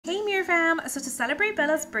Mir fam! So to celebrate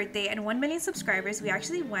Bella's birthday and 1 million subscribers, we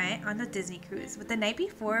actually went on the Disney cruise. But the night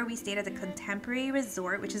before, we stayed at the Contemporary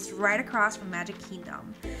Resort, which is right across from Magic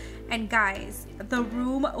Kingdom. And guys, the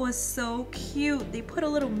room was so cute. They put a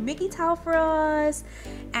little Mickey towel for us.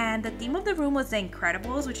 And the theme of the room was the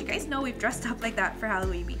Incredibles, which you guys know we've dressed up like that for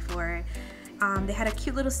Halloween before. They had a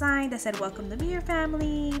cute little sign that said welcome the Mir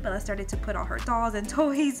family. Bella started to put all her dolls and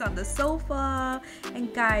toys on the sofa,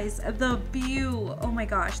 and guys, the view, oh my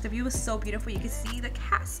gosh, the view was so beautiful. You could see the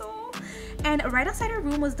castle, and right outside our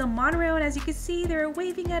room was the monorail, and as you can see, they were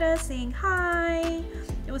waving at us saying hi.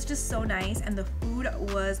 It was just so nice, and the food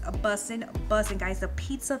was a bussin' guys. The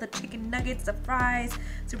pizza, the chicken nuggets, the fries,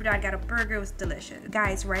 Super Dad got a burger. It was delicious.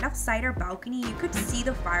 Guys, right outside our balcony, you could see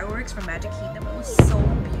the fireworks from Magic Kingdom. It was so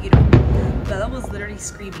beautiful. Bella was literally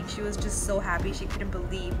screaming. She was just so happy. She couldn't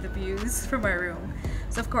believe the views from our room.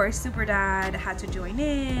 So of course, Super Dad had to join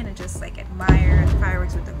in and just like admire the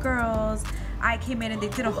fireworks with the girls. I came in and they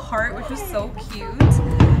did a heart, which was so cute.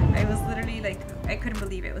 I was literally like, I couldn't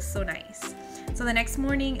believe it. It was so nice. So the next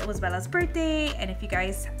morning, it was Bella's birthday, and if you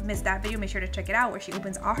guys missed that video, make sure to check it out where she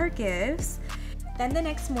opens all her gifts. Then the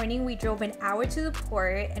next morning, we drove an hour to the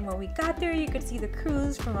port, and when we got there, you could see the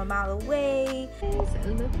cruise from a mile away. Look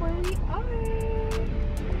where we are.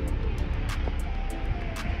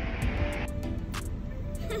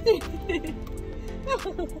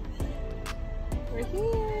 We're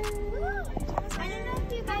here. I don't know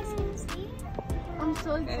if you guys can see. I'm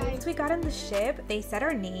so excited. Once we got on the ship, they said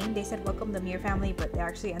our name. They said welcome the Mir family, but they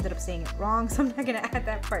actually ended up saying it wrong, so I'm not gonna add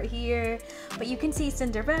that part here. But you can see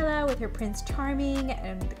Cinderella with her Prince Charming,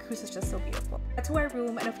 and the cruise is just so beautiful. Got to our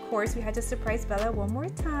room, and of course we had to surprise Bella one more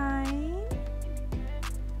time.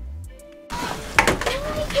 Oh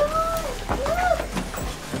my god! Look!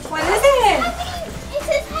 What is it? It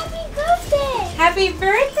says happy birthday! Happy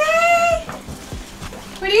birthday!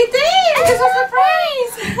 What do you think? It's a surprise!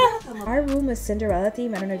 Our room was Cinderella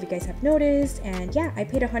theme. I don't know if you guys have noticed. And yeah, I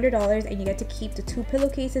paid $100 and you get to keep the 2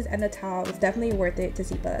 pillowcases and the towel. It's definitely worth it to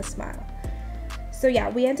see Bella smile. So yeah,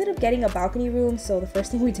 we ended up getting a balcony room. So the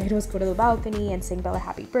first thing we did was go to the balcony and sing Bella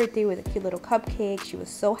happy birthday with a cute little cupcake. She was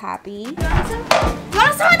so happy. You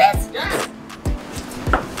want some of this? Yes!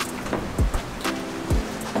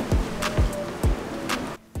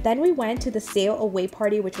 Then we went to the sail away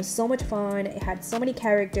party, which was so much fun. It had so many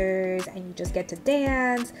characters and you just get to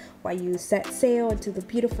dance while you set sail into the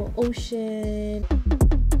beautiful ocean.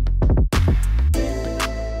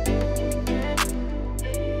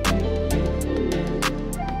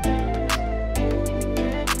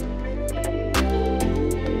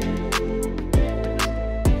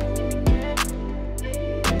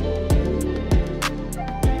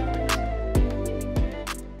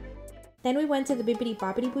 Then we went to the Bibbidi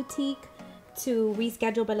Bobbidi Boutique to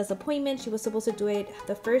reschedule Bella's appointment. She was supposed to do it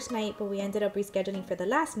the first night, but we ended up rescheduling for the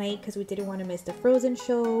last night because we didn't want to miss the Frozen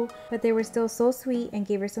show. But they were still so sweet and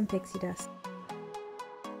gave her some pixie dust.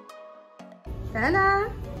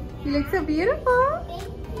 Bella, you look so beautiful.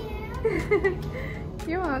 Thank you.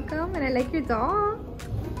 You're welcome, and I like your doll.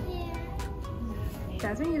 Yeah.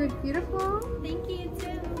 Jasmine, you look beautiful. Thank you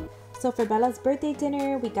too. So for Bella's birthday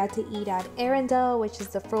dinner, we got to eat at Arendelle, which is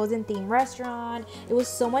the Frozen themed restaurant. It was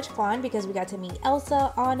so much fun because we got to meet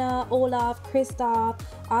Elsa, Anna, Olaf, Kristoff,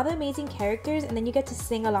 all the amazing characters, and then you get to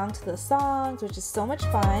sing along to the songs, which is so much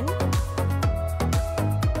fun.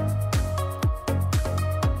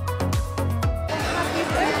 Happy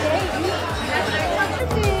birthday!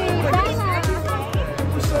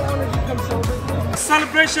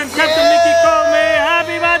 Celebration, Captain Mickey called me.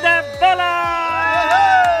 Happy birthday, Bella!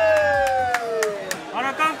 On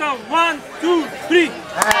a count of 1, 2, 3.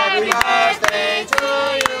 Happy birthday to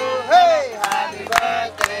you. Hey, happy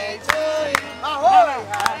birthday to you. Ahoy!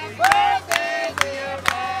 Happy birthday to you,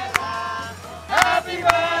 Bella. Happy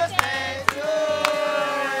birthday to you.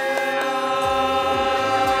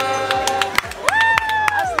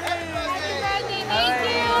 Happy birthday. Thank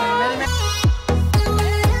you!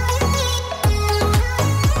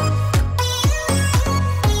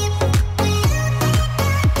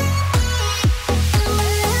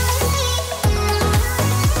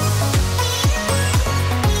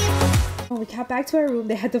 When we got back to our room,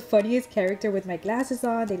 they had the funniest character with my glasses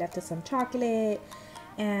on. They left us some chocolate.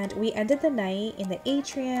 And we ended the night in the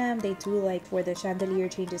atrium. They do like where the chandelier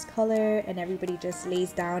changes color and everybody just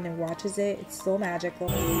lays down and watches it. It's so magical.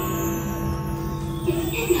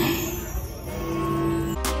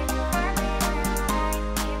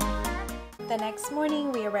 The next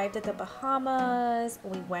morning, we arrived at the Bahamas.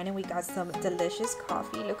 We went and we got some delicious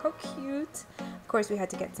coffee. Look how cute. Of course, we had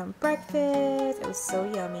to get some breakfast. It was so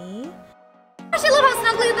yummy. Gosh, I love how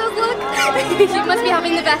snuggly those look. You must be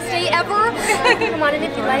having the best day ever. Come on in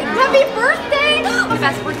if you like. Happy birthday! The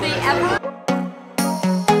best birthday ever.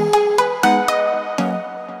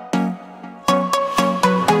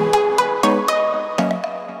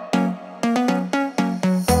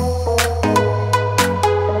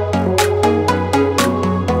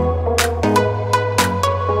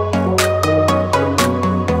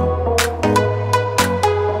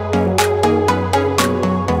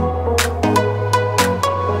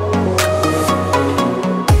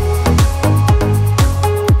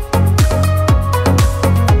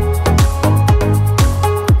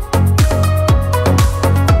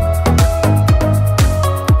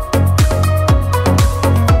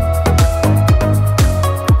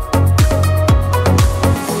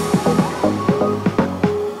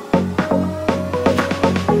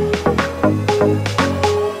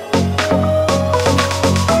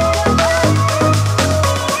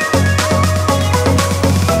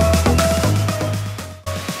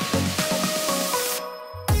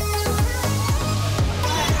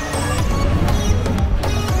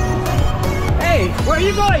 Where are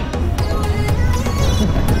you going?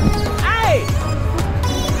 Hey!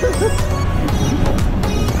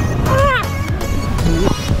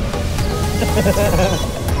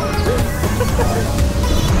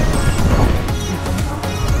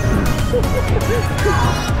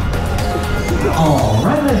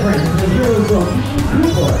 Alright, my friends, the heroes will be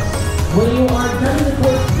Cooper. When you are done in the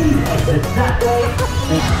course, please exit that way.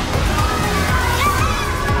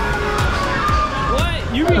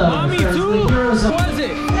 You beat mommy too? What was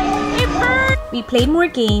it? We played more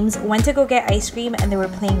games, went to go get ice cream, and they were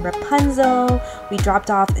playing Rapunzel. We dropped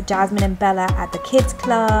off Jasmine and Bella at the kids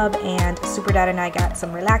club, and Super Dad and I got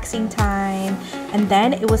some relaxing time. And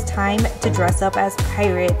then it was time to dress up as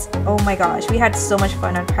pirates. Oh my gosh, we had so much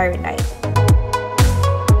fun on pirate night.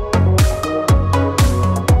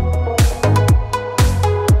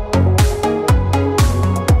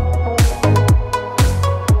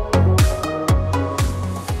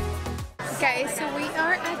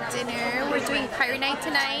 Pirate night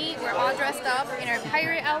tonight. We're all dressed up in our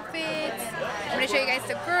pirate outfits. I'm going to show you guys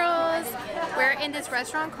the girls. We're in this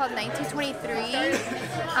restaurant called 1923.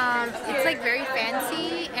 It's like very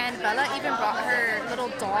fancy, and Bella even brought her little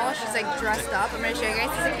doll. She's like dressed up. I'm going to show you guys.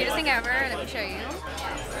 It's the cutest thing ever. Let me show you.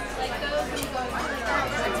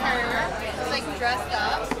 It's her. She's like dressed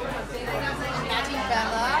up. Matching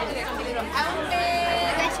Bella with her little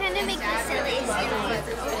outfit. They're trying to make this silly.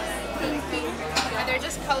 And they're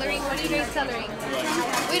just coloring. What are you guys coloring?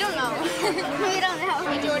 We don't know. We don't know.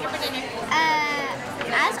 What did you order for dinner?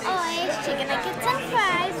 As always, chicken nuggets and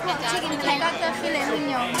fries. Chicken I got the filet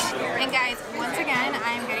mignon. And guys, once again,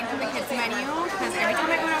 I'm getting from the kids menu because every time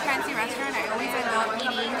I go to a fancy restaurant, I always end up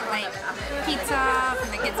eating like pizza from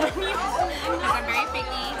the kids menu because I'm very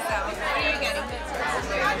picky. So, what are you getting?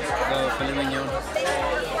 Filet mignon.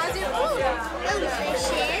 How's your food? delicious.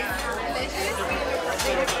 Delicious?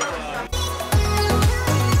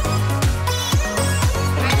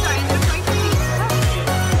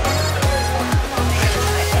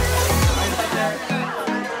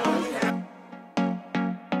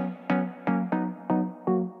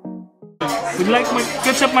 Would you like my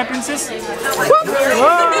ketchup, my princess?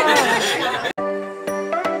 Whoa!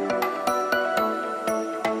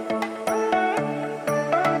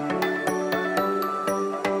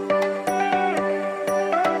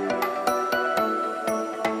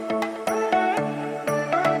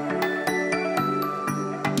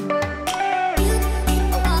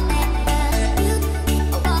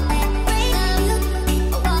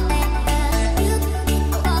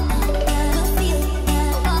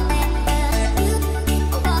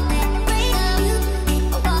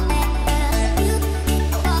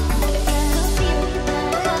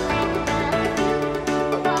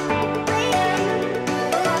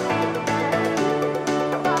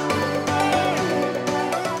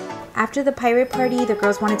 After the pirate party, the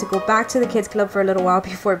girls wanted to go back to the kids club for a little while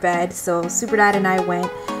before bed, so Super Dad and I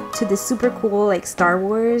went to this super cool like Star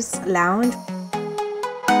Wars lounge.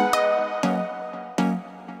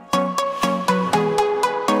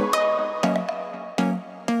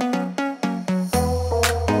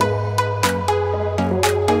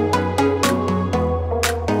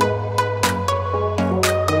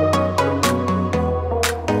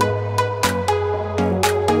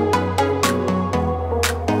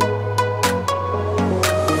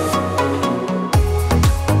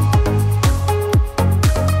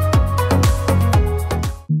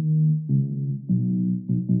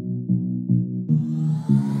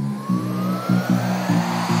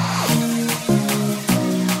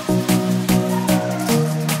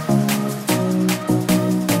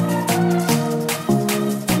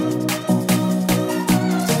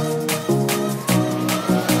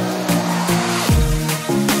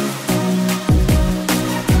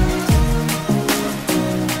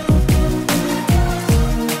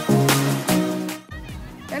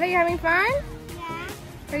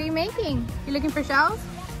 making? You looking for shells?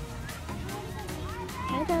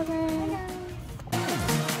 Hi, Devin.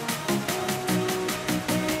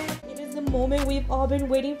 It is the moment we've all been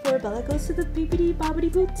waiting for. Bella goes to the Bibbidi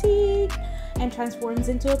Bobbidi Boutique and transforms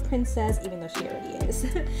into a princess, even though she already is.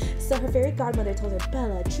 So her fairy godmother told her,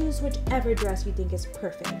 Bella, choose whichever dress you think is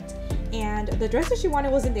perfect. And the dress that she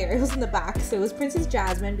wanted wasn't there, it was in the back. So it was Princess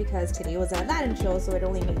Jasmine, because today was an Aladdin show, so it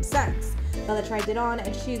only made sense. Bella tried it on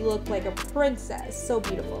and she looked like a princess, so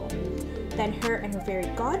beautiful. Then her and her fairy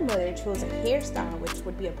godmother chose a hairstyle, which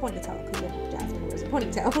would be a ponytail, because Jasmine wears a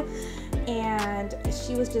ponytail. And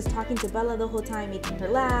she was just talking to Bella the whole time, making her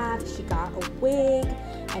laugh. She got a wig,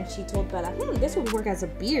 and she told Bella, this would work as a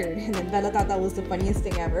beard. And then Bella thought that was the funniest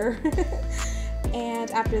thing ever.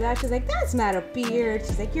 And after that, she's like, that's not a beard.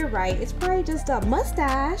 She's like, you're right, it's probably just a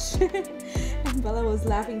mustache. And Bella was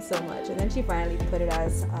laughing so much. And then she finally put it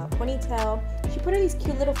as a ponytail. She put her these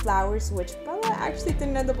cute little flowers, which Bella actually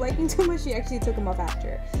didn't end up liking too much. She actually took them off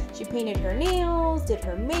after. She painted her nails, did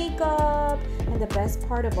her makeup, and the best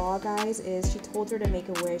part of all, guys, is she told her to make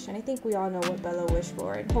a wish. And I think we all know what Bella wished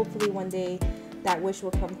for, and hopefully one day that wish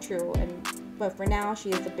will come true. But for now, she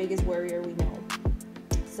is the biggest warrior we know.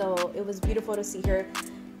 So it was beautiful to see her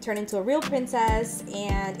turn into a real princess,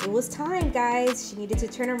 and it was time, guys. She needed to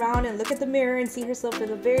turn around and look at the mirror and see herself for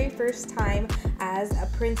the very first time as a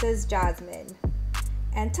Princess Jasmine.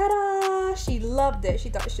 And ta-da! She loved it. She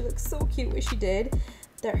thought she looked so cute when she did.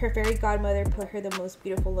 Her fairy godmother put her the most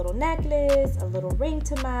beautiful little necklace, a little ring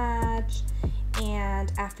to match.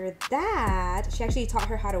 And after that, she actually taught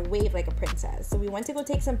her how to wave like a princess. So we went to go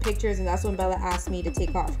take some pictures, and that's when Bella asked me to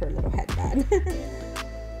take off her little headband.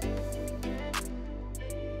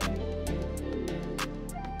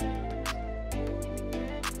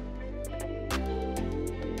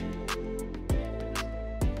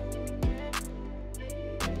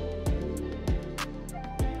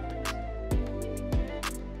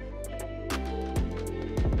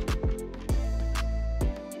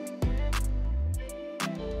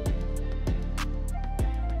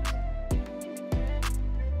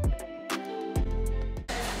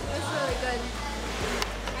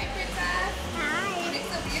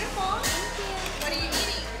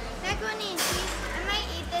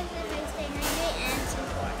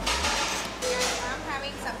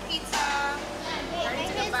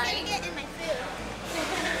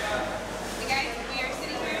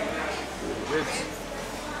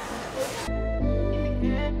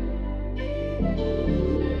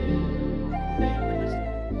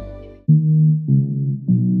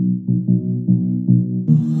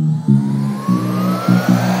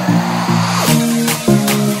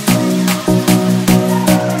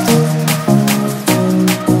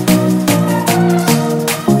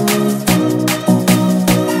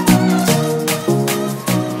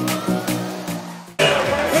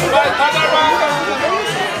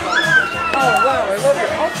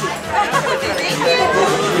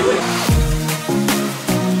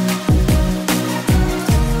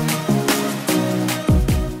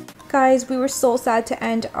 Guys, we were so sad to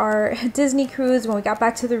end our Disney cruise. When we got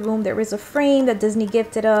back to the room, there was a frame that Disney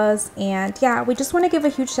gifted us. And yeah, we just want to give a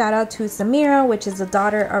huge shout out to Samira, which is the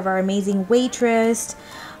daughter of our amazing waitress.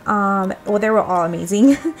 Well, they were all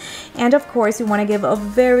amazing. And of course, we want to give a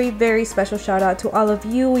very, very special shout out to all of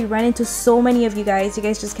you. We ran into so many of you guys. You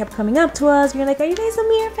guys just kept coming up to us. You're like, are you guys a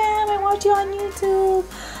Mir fam? I watch you on YouTube.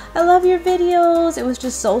 I love your videos. It was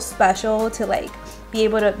just so special to like be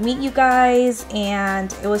able to meet you guys,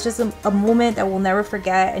 and it was just a moment that we'll never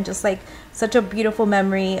forget, and just like such a beautiful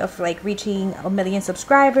memory of like reaching 1 million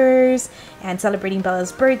subscribers and celebrating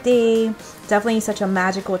Bella's birthday. Definitely such a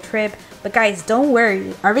magical trip. But guys, don't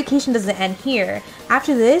worry, our vacation doesn't end here.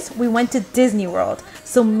 After this, we went to Disney World,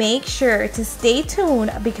 so make sure to stay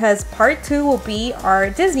tuned because part 2 will be our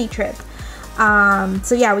Disney trip.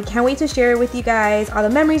 So yeah, we can't wait to share with you guys all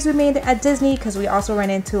the memories we made at Disney, because we also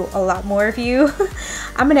ran into a lot more of you.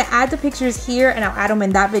 I'm gonna add the pictures here, and I'll add them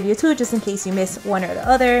in that video too, just in case you missed one or the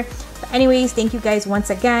other. But anyways, thank you guys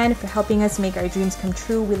once again for helping us make our dreams come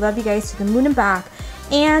true. We love you guys to the moon and back.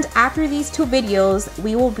 And after these 2 videos,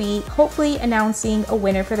 we will be hopefully announcing a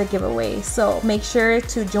winner for the giveaway. So make sure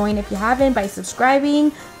to join if you haven't by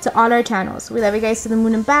subscribing to all our channels. We love you guys to the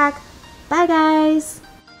moon and back. Bye guys.